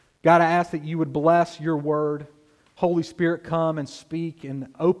God, I ask that you would bless your word. Holy Spirit, come and speak and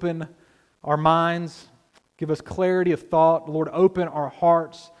open our minds. Give us clarity of thought. Lord, open our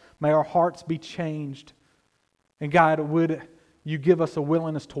hearts. May our hearts be changed. And God, would you give us a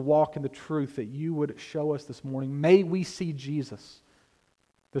willingness to walk in the truth that you would show us this morning. May we see Jesus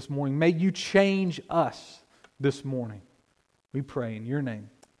this morning. May you change us this morning. We pray in your name.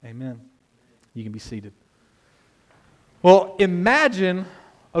 Amen. You can be seated. Well, imagine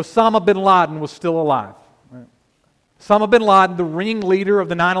Osama bin Laden was still alive. Right? Osama bin Laden, the ringleader of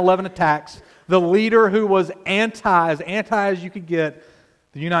the 9/11 attacks, the leader who was as anti as you could get,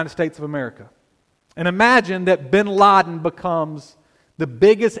 the United States of America. And imagine that bin Laden becomes the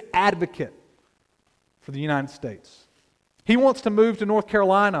biggest advocate for the United States. He wants to move to North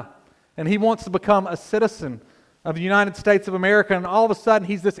Carolina, and he wants to become a citizen of the United States of America, and all of a sudden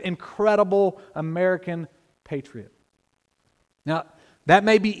he's this incredible American patriot. Now, that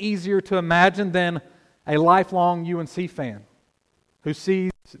may be easier to imagine than a lifelong UNC fan who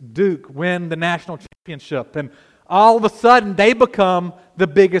sees Duke win the national championship, and all of a sudden they become the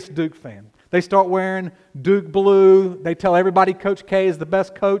biggest Duke fan. They start wearing Duke blue. They tell everybody Coach K is the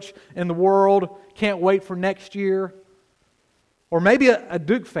best coach in the world. Can't wait for next year. Or maybe a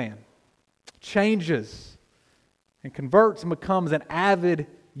Duke fan changes and converts and becomes an avid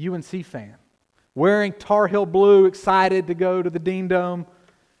UNC fan, wearing Tar Heel blue, excited to go to the Dean Dome,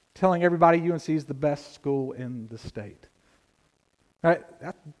 telling everybody UNC is the best school in the state. Right?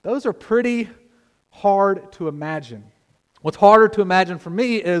 Those are pretty hard to imagine. What's harder to imagine for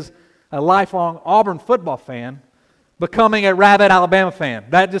me is a lifelong Auburn football fan becoming a rabid Alabama fan.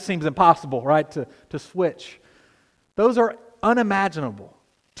 That just seems impossible, right, to switch. Those are unimaginable,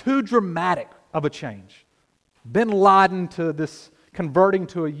 too dramatic of a change. Bin Laden to this converting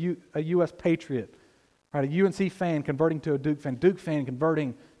to a U.S. patriot, right, a UNC fan converting to a Duke fan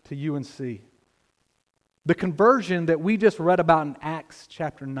converting to UNC. The conversion that we just read about in Acts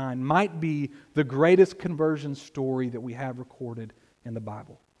chapter 9 might be the greatest conversion story that we have recorded in the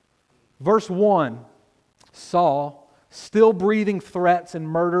Bible. Verse 1, Saul, still breathing threats and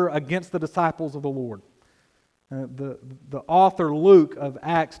murder against the disciples of the Lord. The author, Luke, of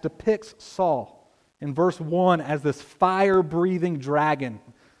Acts depicts Saul in verse 1 as this fire-breathing dragon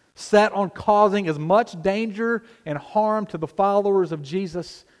set on causing as much danger and harm to the followers of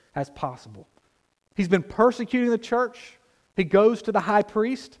Jesus as possible. He's been persecuting the church. He goes to the high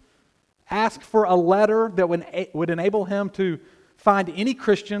priest, asks for a letter that would enable him to find any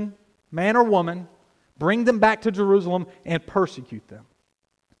Christian, man or woman, bring them back to Jerusalem and persecute them.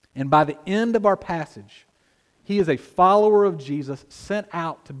 And by the end of our passage, he is a follower of Jesus sent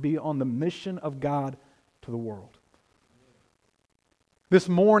out to be on the mission of God to the world. This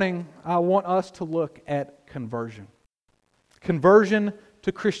morning, I want us to look at conversion. Conversion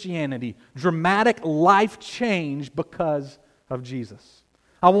to Christianity. Dramatic life change because of Jesus.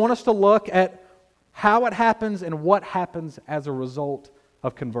 I want us to look at how it happens and what happens as a result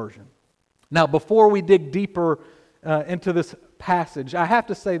of conversion. Now, before we dig deeper into this passage, I have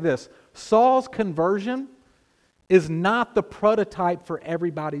to say this. Saul's conversion is not the prototype for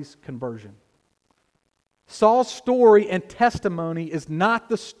everybody's conversion. Saul's story and testimony is not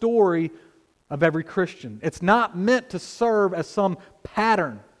the story of every Christian. It's not meant to serve as some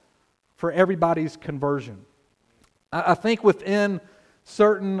pattern for everybody's conversion. I think within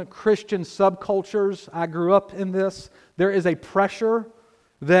certain Christian subcultures, I grew up in this, there is a pressure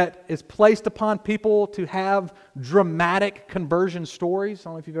that is placed upon people to have dramatic conversion stories. I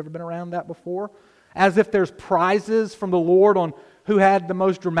don't know if you've ever been around that before. As if there's prizes from the Lord on who had the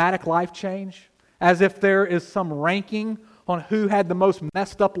most dramatic life change. As if there is some ranking on who had the most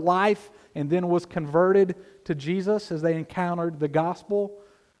messed up life and then was converted to Jesus as they encountered the gospel.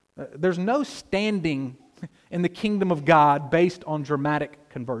 There's no standing in the kingdom of God based on dramatic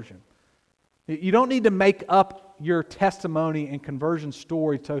conversion. You don't need to make up your testimony and conversion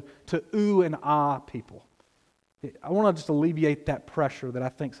story to ooh and ah people. I want to just alleviate that pressure that I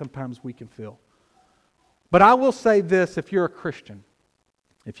think sometimes we can feel. But I will say this, if you're a Christian,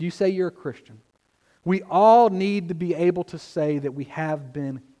 if you say you're a Christian, we all need to be able to say that we have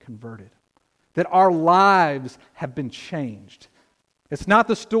been converted, that our lives have been changed. It's not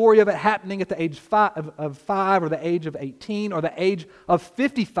the story of it happening at the age of 5 or the age of 18 or the age of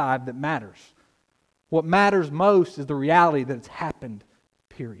 55 that matters. What matters most is the reality that it's happened,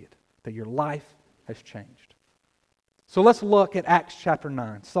 period, that your life has changed. So let's look at Acts chapter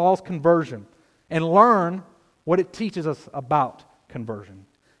 9, Saul's conversion, and learn what it teaches us about conversion.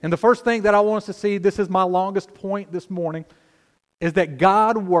 And the first thing that I want us to see, this is my longest point this morning, is that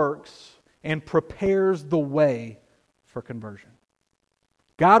God works and prepares the way for conversion.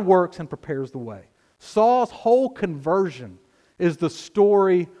 God works and prepares the way. Saul's whole conversion is the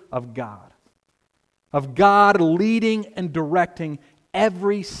story of God leading and directing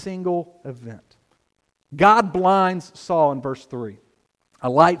every single event. God blinds Saul in verse 3. A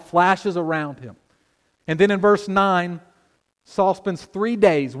light flashes around him. And then in verse 9, Saul spends 3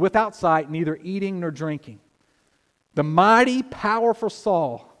 days without sight, neither eating nor drinking. The mighty, powerful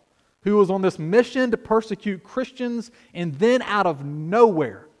Saul, who was on this mission to persecute Christians, and then out of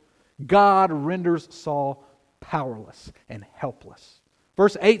nowhere, God renders Saul powerless and helpless.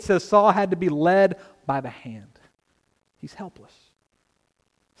 Verse 8 says Saul had to be led by the hand. He's helpless.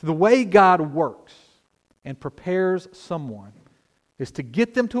 So the way God works and prepares someone is to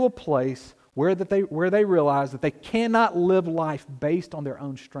get them to a place where they realize that they cannot live life based on their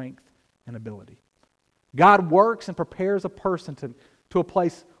own strength and ability. God works and prepares a person to a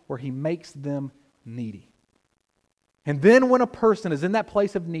place where He makes them needy. And then when a person is in that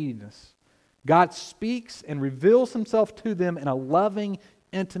place of neediness, God speaks and reveals Himself to them in a loving,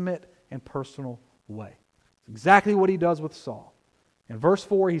 intimate, and personal way. It's exactly what He does with Saul. In verse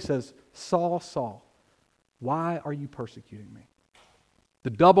 4, He says, Saul, Saul, why are you persecuting me? The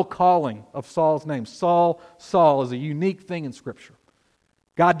double calling of Saul's name, Saul, Saul, is a unique thing in Scripture.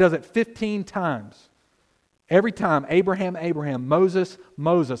 God does it 15 times. Every time, Abraham, Abraham, Moses,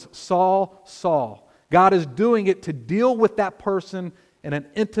 Moses, Saul, Saul. God is doing it to deal with that person in an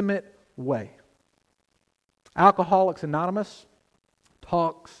intimate way. Alcoholics Anonymous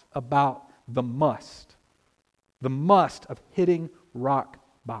talks about the must of hitting rock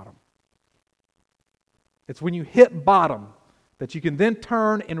bottom. It's when you hit bottom that you can then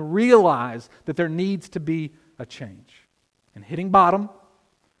turn and realize that there needs to be a change. And hitting bottom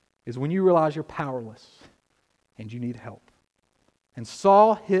is when you realize you're powerless and you need help. And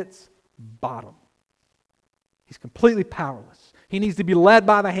Saul hits bottom. He's completely powerless. He needs to be led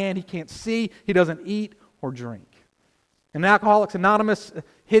by the hand. He can't see. He doesn't eat or drink. In Alcoholics Anonymous,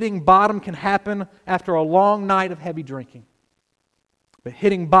 hitting bottom can happen after a long night of heavy drinking. But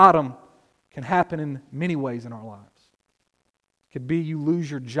hitting bottom can happen in many ways in our lives. It could be you lose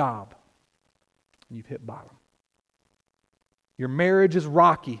your job and you've hit bottom. Your marriage is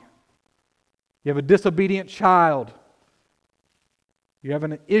rocky. You have a disobedient child. You have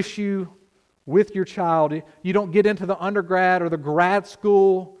an issue with your child. You don't get into the undergrad or the grad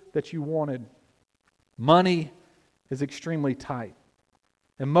school that you wanted. Money is extremely tight.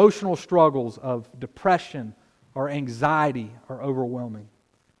 Emotional struggles of depression or anxiety are overwhelming.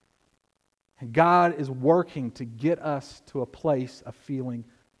 And God is working to get us to a place of feeling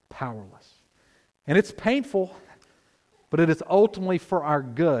powerless. And it's painful, but it is ultimately for our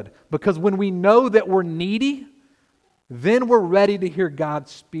good. Because when we know that we're needy, then we're ready to hear God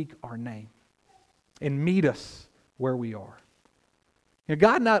speak our name and meet us where we are. You know,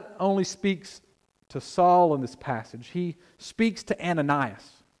 God not only speaks to Saul in this passage, He speaks to Ananias.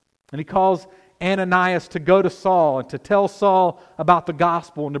 And He calls Ananias to go to Saul and to tell Saul about the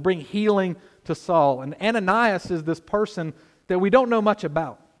gospel and to bring healing to Saul. And Ananias is this person that we don't know much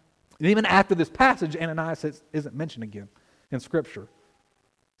about. And even after this passage, Ananias isn't mentioned again in Scripture.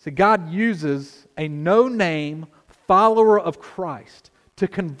 So God uses a no-name follower of Christ to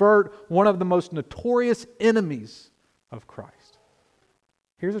convert one of the most notorious enemies of Christ.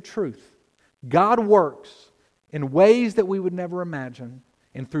 Here's the truth. God works in ways that we would never imagine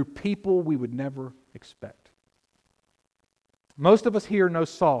and through people we would never expect. Most of us here know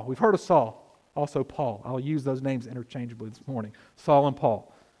Saul. We've heard of Saul, also Paul. I'll use those names interchangeably this morning, Saul and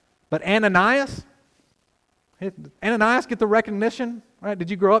Paul. But Ananias get the recognition? Right? Did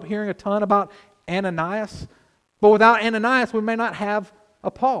you grow up hearing a ton about Ananias? But without Ananias, we may not have a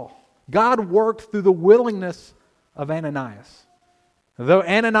Paul. God worked through the willingness of Ananias. Though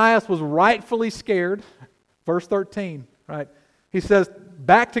Ananias was rightfully scared, verse 13, right? He says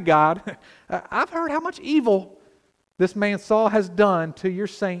back to God, I've heard how much evil this man Saul has done to your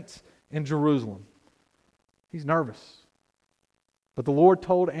saints in Jerusalem. He's nervous. But the Lord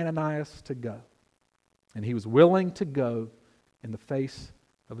told Ananias to go. And he was willing to go in the face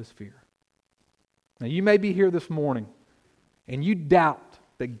of his fear. Now you may be here this morning and you doubt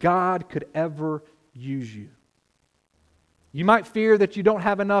that God could ever use you. You might fear that you don't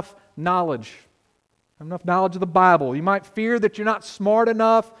have enough knowledge of the Bible. You might fear that you're not smart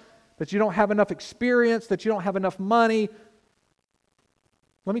enough, that you don't have enough experience, that you don't have enough money.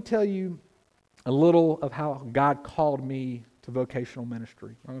 Let me tell you a little of how God called me to vocational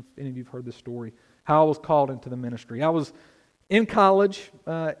ministry. I don't know if any of you have heard this story, how I was called into the ministry. I was in college,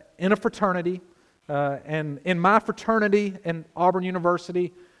 in a fraternity, and in my fraternity in Auburn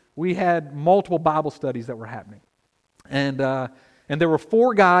University, we had multiple Bible studies that were happening. And And there were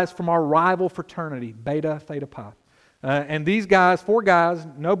 4 guys from our rival fraternity, Beta Theta Pi. And these guys, 4 guys,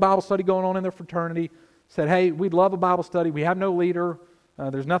 no Bible study going on in their fraternity, said, hey, we'd love a Bible study. We have no leader.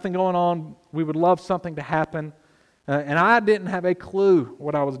 There's nothing going on. We would love something to happen. And I didn't have a clue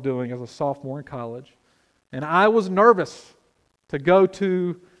what I was doing as a sophomore in college. And I was nervous to go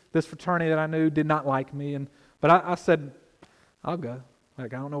to this fraternity that I knew did not like me. But I said, I'll go.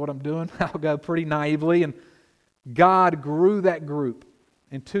 Like, I don't know what I'm doing. I'll go pretty naively. And God grew that group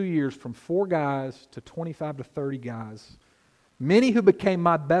in 2 years from 4 guys to 25 to 30 guys. Many who became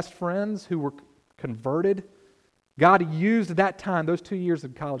my best friends who were converted. God used that time, those 2 years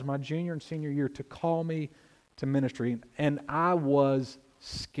of college, my junior and senior year, to call me to ministry. And I was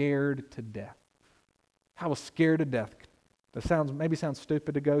scared to death. I was scared to death. That maybe sounds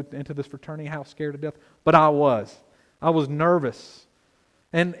stupid to go into this fraternity house scared to death, but I was. I was nervous.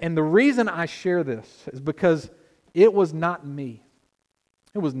 And the reason I share this is because it was not me.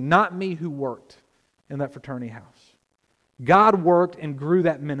 It was not me who worked in that fraternity house. God worked and grew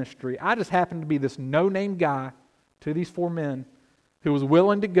that ministry. I just happened to be this no-name guy to these 4 men who was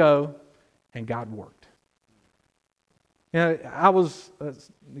willing to go, and God worked. You know,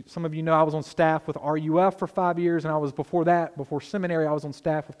 some of you know I was on staff with RUF for 5 years, and I was before seminary, I was on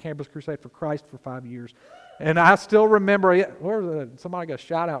staff with Campus Crusade for Christ for 5 years. And I still remember, somebody got a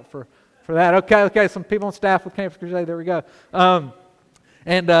shout out for that. Okay, some people on staff with Campus Crusade, there we go.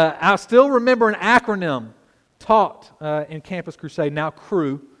 And I still remember an acronym taught in Campus Crusade, now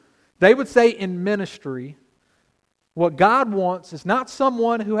CREW. They would say in ministry, what God wants is not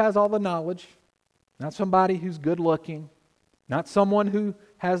someone who has all the knowledge, not somebody who's good looking, not someone who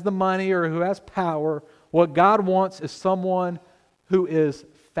has the money or who has power. What God wants is someone who is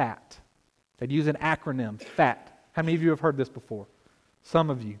fat. They'd use an acronym, FAT. How many of you have heard this before? Some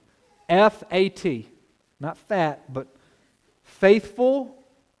of you. F-A-T. Not fat, but faithful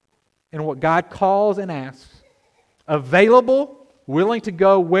in what God calls and asks. Available, willing to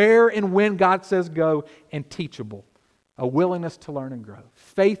go where and when God says go, and teachable. A willingness to learn and grow.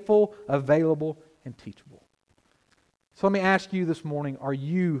 Faithful, available, and teachable. So let me ask you this morning, are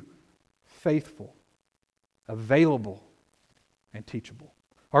you faithful, available, and teachable?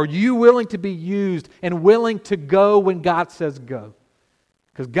 Are you willing to be used and willing to go when God says go?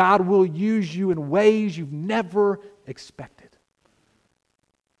 Because God will use you in ways you've never expected.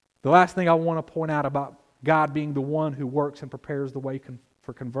 The last thing I want to point out about God being the one who works and prepares the way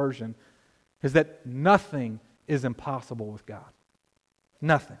for conversion is that nothing is impossible with God.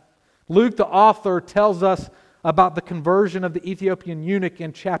 Nothing. Luke, the author, tells us about the conversion of the Ethiopian eunuch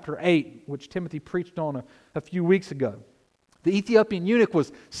in chapter 8, which Timothy preached on a few weeks ago. The Ethiopian eunuch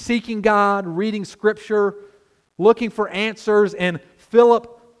was seeking God, reading Scripture, looking for answers, and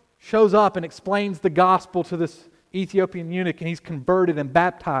Philip shows up and explains the gospel to this Ethiopian eunuch, and he's converted and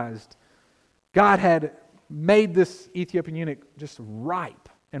baptized. God had made this Ethiopian eunuch just ripe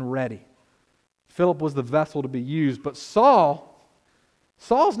and ready. Philip was the vessel to be used, but Saul's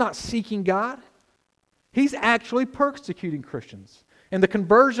not seeking God. He's actually persecuting Christians. And the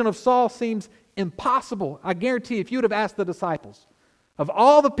conversion of Saul seems impossible. I guarantee if you would have asked the disciples, of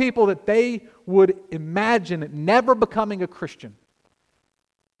all the people that they would imagine never becoming a Christian,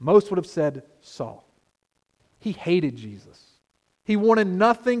 most would have said Saul. He hated Jesus. He wanted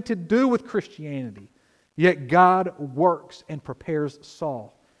nothing to do with Christianity. Yet God works and prepares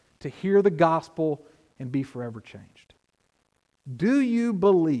Saul to hear the gospel and be forever changed. Do you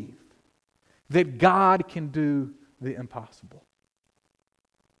believe that God can do the impossible?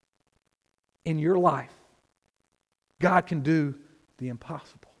 In your life, God can do the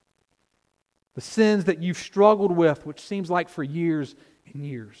impossible. The sins that you've struggled with, which seems like for years and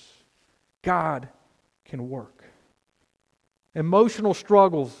years, God can work. Emotional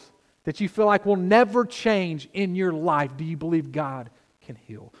struggles that you feel like will never change in your life, do you believe God can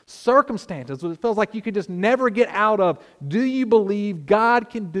heal? Circumstances that it feels like you could just never get out of, do you believe God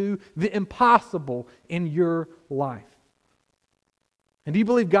can do the impossible in your life? And do you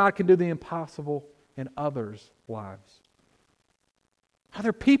believe God can do the impossible in others' lives? Are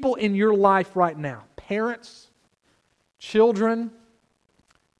there people in your life right now, parents, children,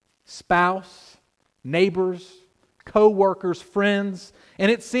 spouse, neighbors, co-workers, friends, and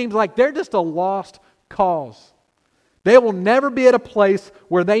it seems like they're just a lost cause? They will never be at a place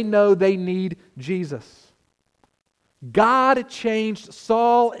where they know they need Jesus. God changed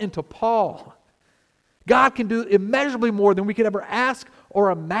Saul into Paul. God can do immeasurably more than we could ever ask or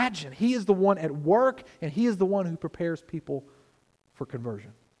imagine. He is the one at work, and He is the one who prepares people for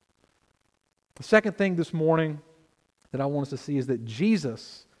conversion. The second thing this morning that I want us to see is that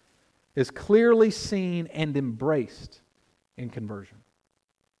Jesus is clearly seen and embraced in conversion.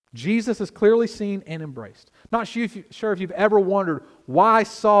 Jesus is clearly seen and embraced. Not sure if you've ever wondered why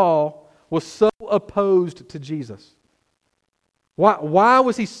Saul was so opposed to Jesus. Why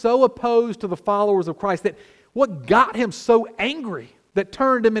was he so opposed to the followers of Christ? What got him so angry that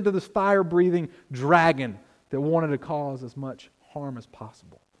turned him into this fire-breathing dragon that wanted to cause as much harm as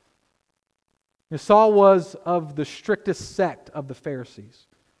possible? And Saul was of the strictest sect of the Pharisees.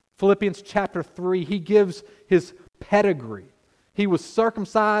 Philippians chapter 3, he gives his pedigree. He was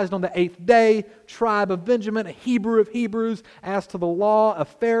circumcised on the 8th day, tribe of Benjamin, a Hebrew of Hebrews, as to the law, a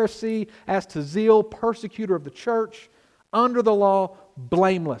Pharisee, as to zeal, persecutor of the church, under the law,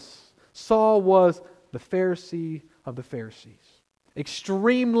 blameless. Saul was the Pharisee of the Pharisees.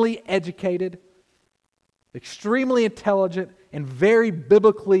 Extremely educated, extremely intelligent, and very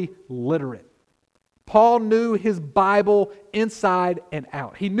biblically literate. Paul knew his Bible inside and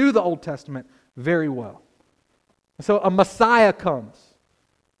out. He knew the Old Testament very well. So a Messiah comes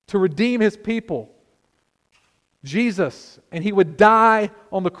to redeem his people, Jesus, and he would die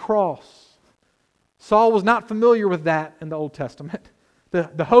on the cross. Saul was not familiar with that in the Old Testament.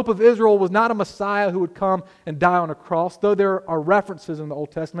 The hope of Israel was not a Messiah who would come and die on a cross. Though there are references in the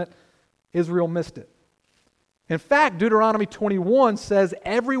Old Testament, Israel missed it. In fact, Deuteronomy 21 says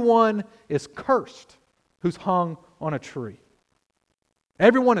everyone is cursed who's hung on a tree.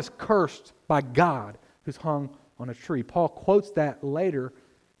 Everyone is cursed by God who's hung on a tree. Paul quotes that later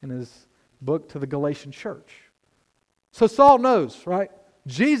in his book to the Galatian church. So Saul knows, right?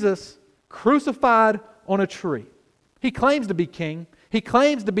 Jesus crucified on a tree. He claims to be king. He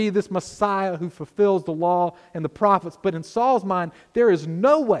claims to be this Messiah who fulfills the law and the prophets. But in Saul's mind, there is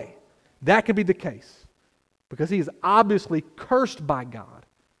no way that could be the case, because he is obviously cursed by God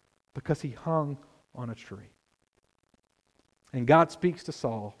because he hung on a tree. And God speaks to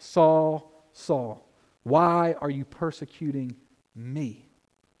Saul, Saul, Saul, why are you persecuting me?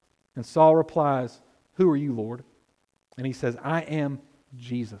 And Saul replies, who are you, Lord? And he says, I am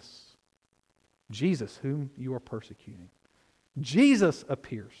Jesus. Jesus, whom you are persecuting. Jesus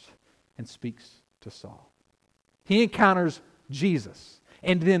appears and speaks to Saul. He encounters Jesus.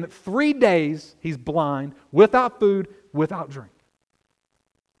 And then 3 days, he's blind, without food, without drink.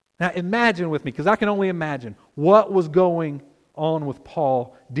 Now imagine with me, because I can only imagine what was going on with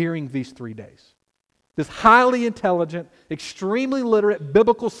Paul during these 3 days. This highly intelligent, extremely literate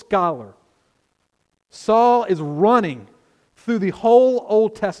biblical scholar, Saul is running through the whole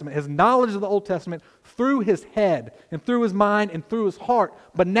Old Testament, his knowledge of the Old Testament, through his head and through his mind and through his heart.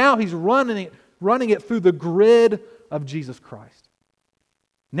 But now he's running it through the grid of Jesus Christ.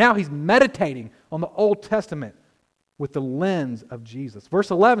 Now he's meditating on the Old Testament with the lens of Jesus. Verse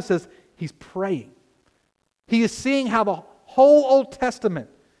 11 says he's praying. He is seeing how the whole Old Testament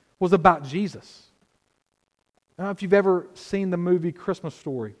was about Jesus. I don't know if you've ever seen the movie Christmas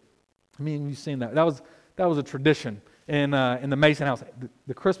Story. I mean, you've seen that. That was a tradition in the Mason house.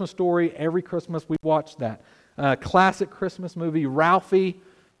 The Christmas Story, every Christmas we watched that. Classic Christmas movie, Ralphie,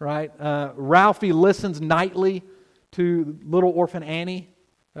 right? Ralphie listens nightly to Little Orphan Annie,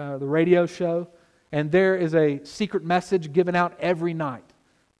 the radio show, and there is a secret message given out every night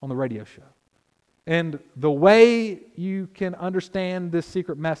on the radio show. And the way you can understand this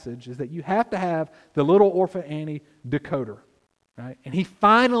secret message is that you have to have the Little Orphan Annie decoder. Right? And he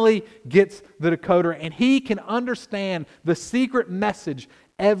finally gets the decoder, and he can understand the secret message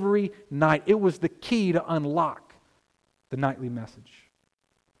every night. It was the key to unlock the nightly message.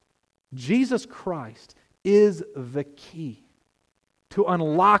 Jesus Christ is the key to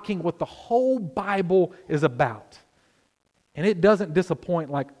unlocking what the whole Bible is about. And it doesn't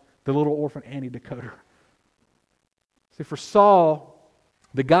disappoint like the Little Orphan Annie decoder. See, for Saul,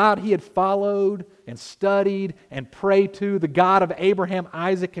 the God he had followed and studied and prayed to, the God of Abraham,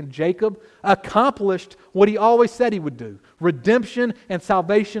 Isaac, and Jacob, accomplished what he always said he would do. Redemption and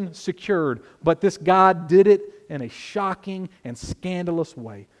salvation secured. But this God did it in a shocking and scandalous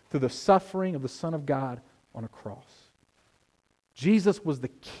way through the suffering of the Son of God on a cross. Jesus was the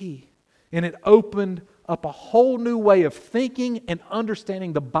key, and it opened up a whole new way of thinking and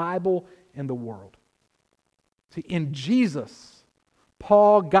understanding the Bible and the world. See, in Jesus,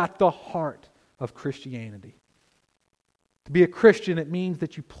 Paul got the heart of Christianity. To be a Christian, it means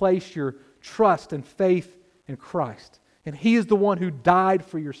that you place your trust and faith in Christ. And He is the one who died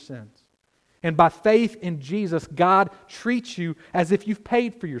for your sins. And by faith in Jesus, God treats you as if you've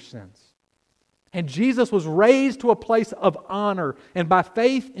paid for your sins. And Jesus was raised to a place of honor. And by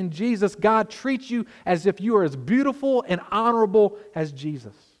faith in Jesus, God treats you as if you are as beautiful and honorable as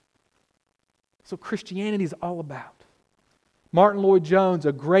Jesus. So Christianity is all about. Martin Lloyd-Jones,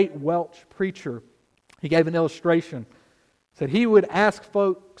 a great Welsh preacher, he gave an illustration. Said he would ask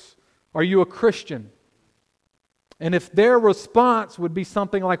folks, "Are you a Christian?" And if their response would be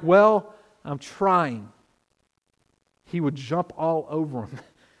something like, "Well, I'm trying," he would jump all over them.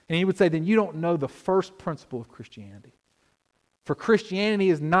 And he would say, "Then you don't know the first principle of Christianity. For Christianity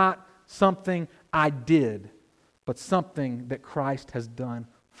is not something I did, but something that Christ has done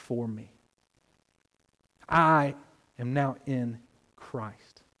for me. I am now in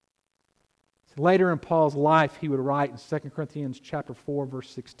Christ." So later in Paul's life, he would write in 2 Corinthians chapter 4, verse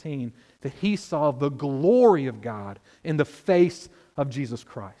 16, that he saw the glory of God in the face of Jesus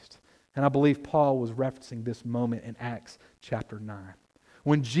Christ. And I believe Paul was referencing this moment in Acts chapter 9.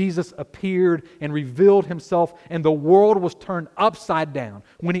 When Jesus appeared and revealed himself and the world was turned upside down,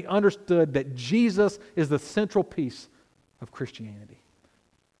 when he understood that Jesus is the central piece of Christianity.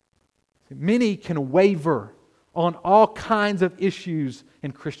 Many can waver on all kinds of issues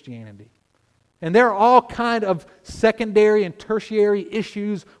in Christianity. And there are all kinds of secondary and tertiary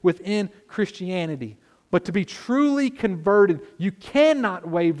issues within Christianity. But to be truly converted, you cannot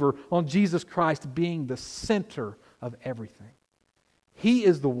waver on Jesus Christ being the center of everything. He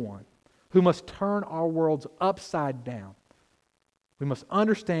is the one who must turn our worlds upside down. We must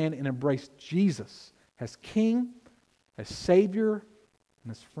understand and embrace Jesus as King, as Savior,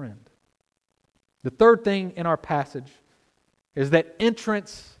 and as friend. The third thing in our passage is that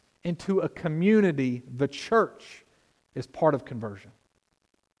entrance into a community, the church, is part of conversion.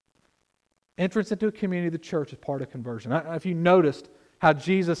 Entrance into a community, the church, is part of conversion. I don't know if you noticed how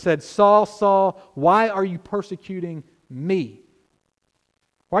Jesus said, "Saul, Saul, why are you persecuting me?"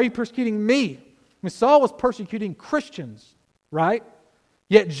 Why are you persecuting me? I mean, Saul was persecuting Christians, right?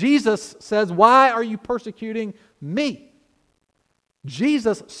 Yet Jesus says, "Why are you persecuting me?"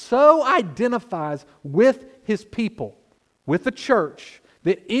 Jesus so identifies with his people, with the church,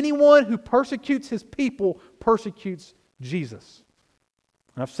 that anyone who persecutes his people persecutes Jesus.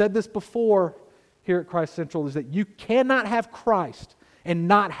 And I've said this before here at Christ Central, is that you cannot have Christ and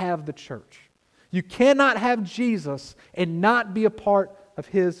not have the church. You cannot have Jesus and not be a part of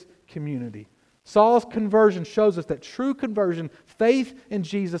his community. Saul's conversion shows us that true conversion, faith in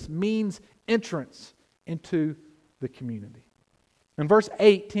Jesus, means entrance into the community. In verse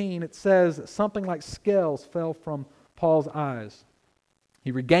 18, it says that something like scales fell from Paul's eyes.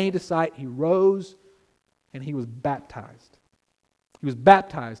 He regained his sight, he rose, and he was baptized. He was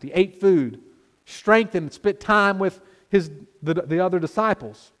baptized. He ate food, strengthened, spent time with the other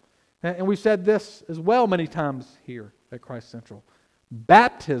disciples. And we've said this as well many times here at Christ Central.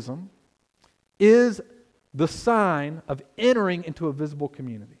 Baptism is the sign of entering into a visible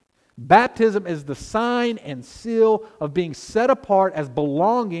community. Baptism is the sign and seal of being set apart as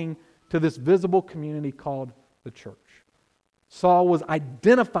belonging to this visible community called the church. Saul was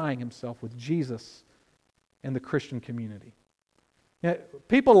identifying himself with Jesus and the Christian community. Now,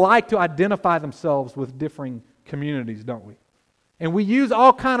 people like to identify themselves with differing communities, don't we? And we use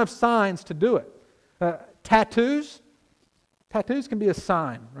all kinds of signs to do it. Tattoos can be a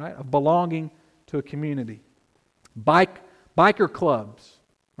sign, right, of belonging to a community. Biker clubs,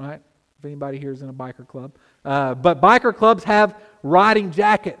 right? If anybody here is in a biker club. But biker clubs have riding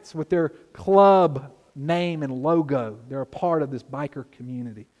jackets with their club name and logo. They're a part of this biker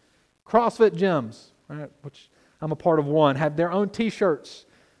community. CrossFit gyms, right, which I'm a part of one, have their own t-shirts,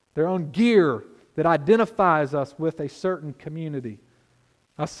 their own gear that identifies us with a certain community.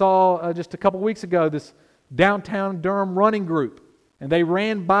 I saw just a couple weeks ago this downtown Durham running group, and they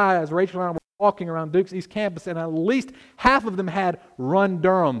ran by as Rachel and I were walking around Duke's East Campus, and at least half of them had Run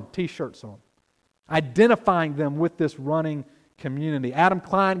Durham t-shirts on, identifying them with this running community. Adam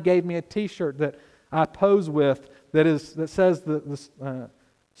Klein gave me a t-shirt that I pose with that says the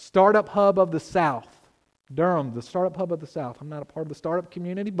Startup Hub of the South. Durham, the Startup Hub of the South. I'm not a part of the startup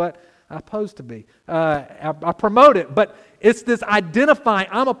community, but I pose to be. I promote it, but it's this identifying,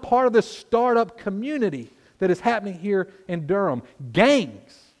 I'm a part of this startup community that is happening here in Durham.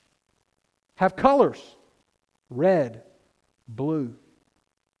 Gangs have colors, red, blue,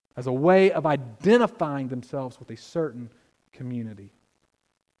 as a way of identifying themselves with a certain community.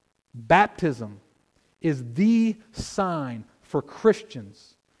 Baptism is the sign for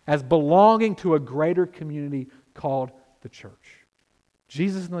Christians as belonging to a greater community called the church.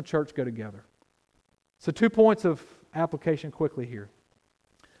 Jesus and the church go together. So 2 points of application quickly here.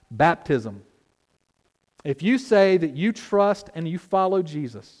 Baptism. If you say that you trust and you follow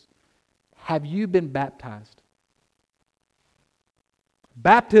Jesus, have you been baptized?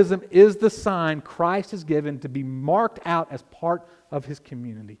 Baptism is the sign Christ has given to be marked out as part of his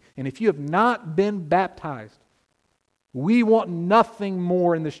community. And if you have not been baptized, we want nothing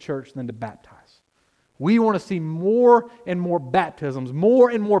more in this church than to baptize. We want to see more and more baptisms, more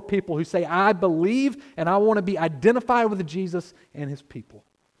and more people who say, I believe and I want to be identified with Jesus and His people.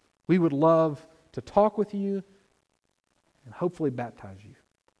 We would love to talk with you and hopefully baptize you.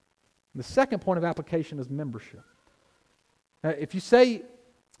 And the second point of application is membership. Now, if you say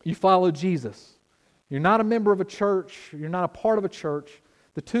you follow Jesus, you're not a member of a church, you're not a part of a church,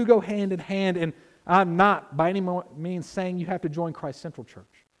 the two go hand in hand, and I'm not by any means saying you have to join Christ Central Church.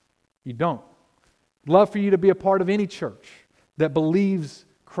 You don't. I'd love for you to be a part of any church that believes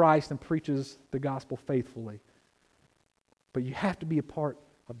Christ and preaches the gospel faithfully. But you have to be a part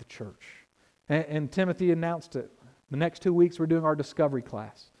of the church. And Timothy announced it. The next 2 weeks we're doing our discovery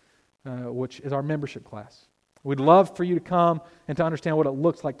class, which is our membership class. We'd love for you to come and to understand what it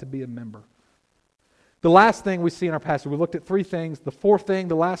looks like to be a member. The last thing we see in our passage, we looked at 3 things. The fourth thing,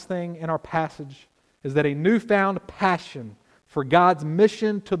 the last thing in our passage, is that a newfound passion for God's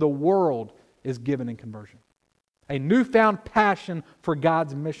mission to the world is given in conversion. A newfound passion for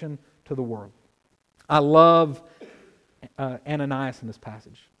God's mission to the world. I love Ananias in this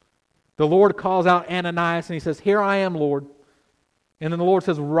passage. The Lord calls out Ananias and He says, "Here I am, Lord." And then the Lord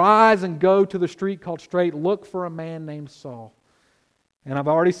says, "Rise and go to the street called Straight. Look for a man named Saul." And I've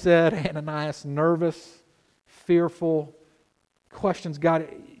already said, Ananias, nervous, fearful, questions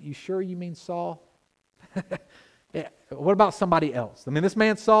God, "You sure you mean Saul?" Yeah, what about somebody else? I mean, this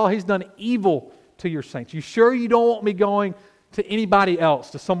man Saul, he's done evil to your saints. You sure you don't want me going to anybody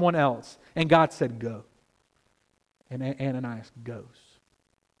else, to someone else? And God said, "Go." And Ananias goes.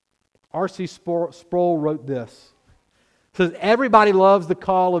 R.C. Sproul wrote this. He says, "Everybody loves the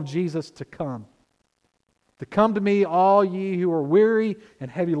call of Jesus to come. To come to me, all ye who are weary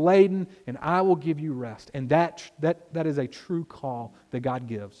and heavy laden, and I will give you rest." And that is a true call that God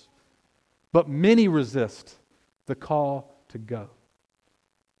gives. But many resist the call to go.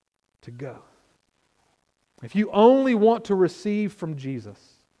 To go. If you only want to receive from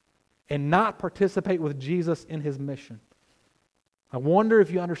Jesus and not participate with Jesus in His mission, I wonder if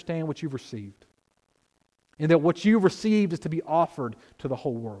you understand what you've received. And that what you've received is to be offered to the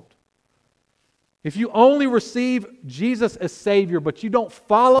whole world. If you only receive Jesus as Savior, but you don't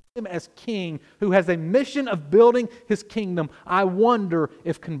follow Him as King, who has a mission of building His kingdom, I wonder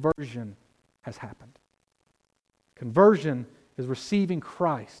if conversion has happened. Conversion is receiving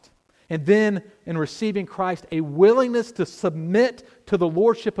Christ. And then, in receiving Christ, a willingness to submit to the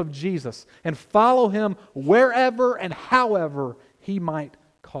lordship of Jesus and follow Him wherever and however He might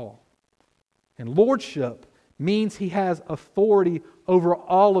call. And lordship means He has authority over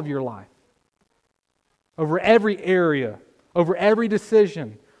all of your life. Over every area, over every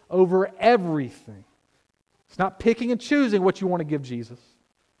decision, over everything. It's not picking and choosing what you want to give Jesus.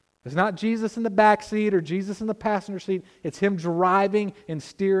 It's not Jesus in the back seat or Jesus in the passenger seat. It's Him driving and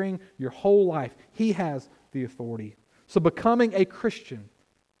steering your whole life. He has the authority. So becoming a Christian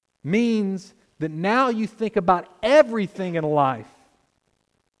means that now you think about everything in life.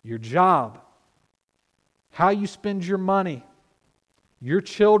 Your job, how you spend your money, your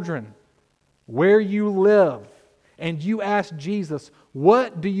children, where you live, and you ask Jesus,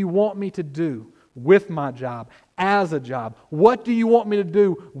 what do you want me to do with my job, as a job? What do you want me to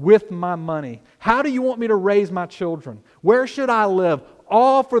do with my money? How do you want me to raise my children? Where should I live?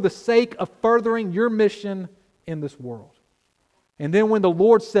 All for the sake of furthering your mission in this world. And then when the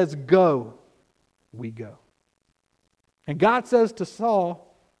Lord says go, we go. And God says to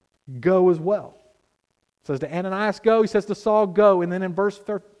Saul, go as well. He says to Ananias, go. He says to Saul, go. And then in verse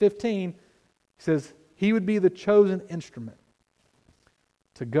 15, He says he would be the chosen instrument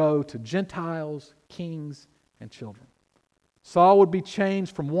to go to Gentiles, kings, and children. Saul would be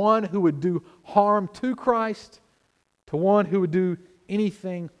changed from one who would do harm to Christ to one who would do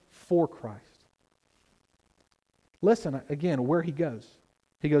anything for Christ. Listen again where he goes.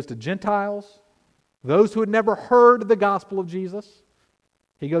 He goes to Gentiles, those who had never heard the gospel of Jesus.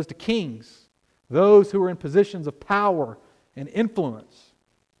 He goes to kings, those who are in positions of power and influence.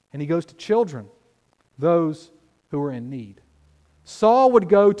 And he goes to children, those who are in need. Saul would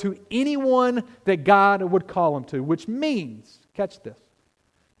go to anyone that God would call him to, which means, catch this,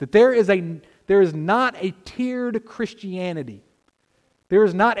 that there is not a tiered Christianity. There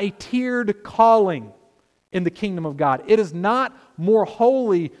is not a tiered calling in the kingdom of God. It is not more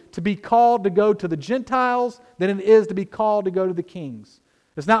holy to be called to go to the Gentiles than it is to be called to go to the kings.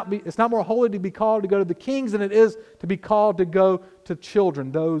 It's not more holy to be called to go to the kings than it is to be called to go to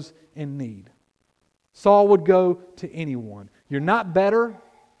children, those in need. Saul would go to anyone. You're not better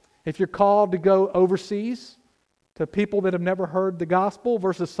if you're called to go overseas to people that have never heard the gospel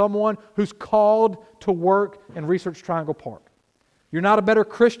versus someone who's called to work in Research Triangle Park. You're not a better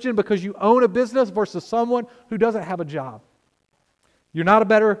Christian because you own a business versus someone who doesn't have a job. You're not a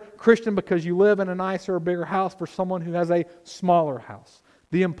better Christian because you live in a nicer or bigger house for someone who has a smaller house.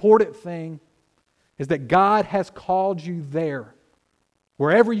 The important thing is that God has called you there,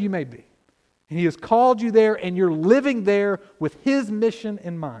 wherever you may be. And He has called you there, and you're living there with His mission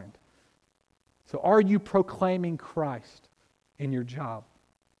in mind. So are you proclaiming Christ in your job,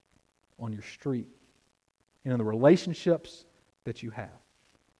 on your street, and in the relationships that you have?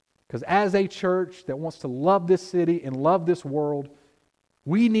 Because as a church that wants to love this city and love this world,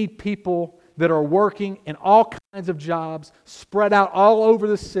 we need people that are working in all kinds of jobs, spread out all over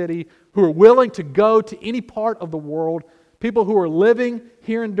the city, who are willing to go to any part of the world, people who are living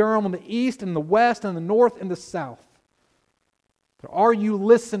here in Durham in the east and the west and the north and the south. But are you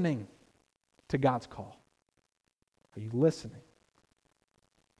listening to God's call? Are you listening?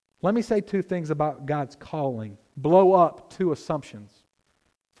 Let me say two things about God's calling. Blow up two assumptions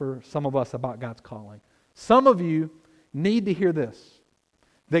for some of us about God's calling. Some of you need to hear this,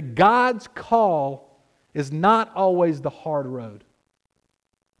 that God's call is not always the hard road.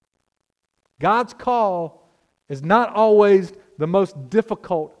 God's call is not always the most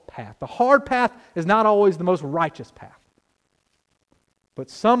difficult path. The hard path is not always the most righteous path. But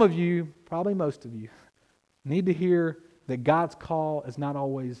some of you, probably most of you, need to hear that God's call is not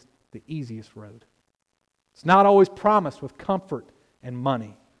always the easiest road. It's not always promised with comfort and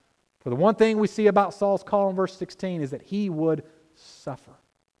money. For the one thing we see about Saul's call in verse 16 is that he would suffer.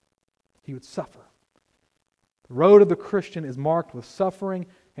 He would suffer. The road of the Christian is marked with suffering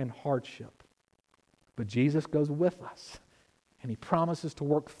and hardship. But Jesus goes with us, and He promises to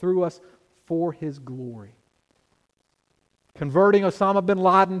work through us for His glory. Converting Osama bin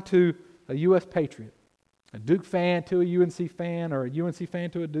Laden to a U.S. patriot, a Duke fan to a UNC fan, or a UNC fan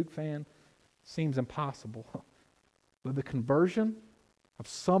to a Duke fan, seems impossible. But the conversion of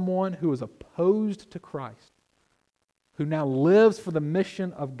someone who is opposed to Christ, who now lives for the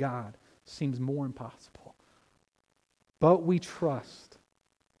mission of God, seems more impossible. But we trust.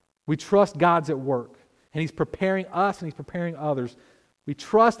 We trust God's at work, and He's preparing us and He's preparing others. We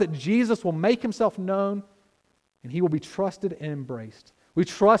trust that Jesus will make Himself known, and He will be trusted and embraced. We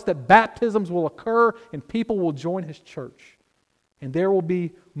trust that baptisms will occur and people will join His church. And there will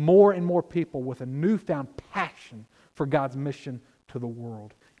be more and more people with a newfound passion for God's mission to the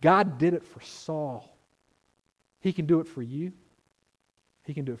world. God did it for Saul. He can do it for you.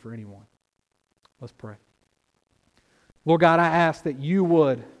 He can do it for anyone. Let's pray. Lord God, I ask that You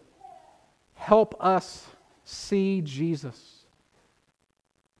would help us see Jesus.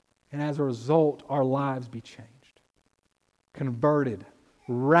 And as a result, our lives be changed, converted,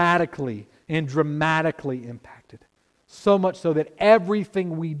 radically and dramatically impacted. So much so that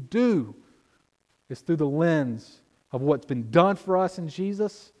everything we do is through the lens of what's been done for us in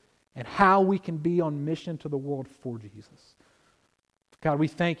Jesus and how we can be on mission to the world for Jesus. God, we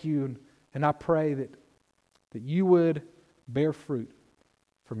thank You, and I pray that You would bear fruit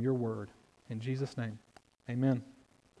from Your word. In Jesus' name, amen.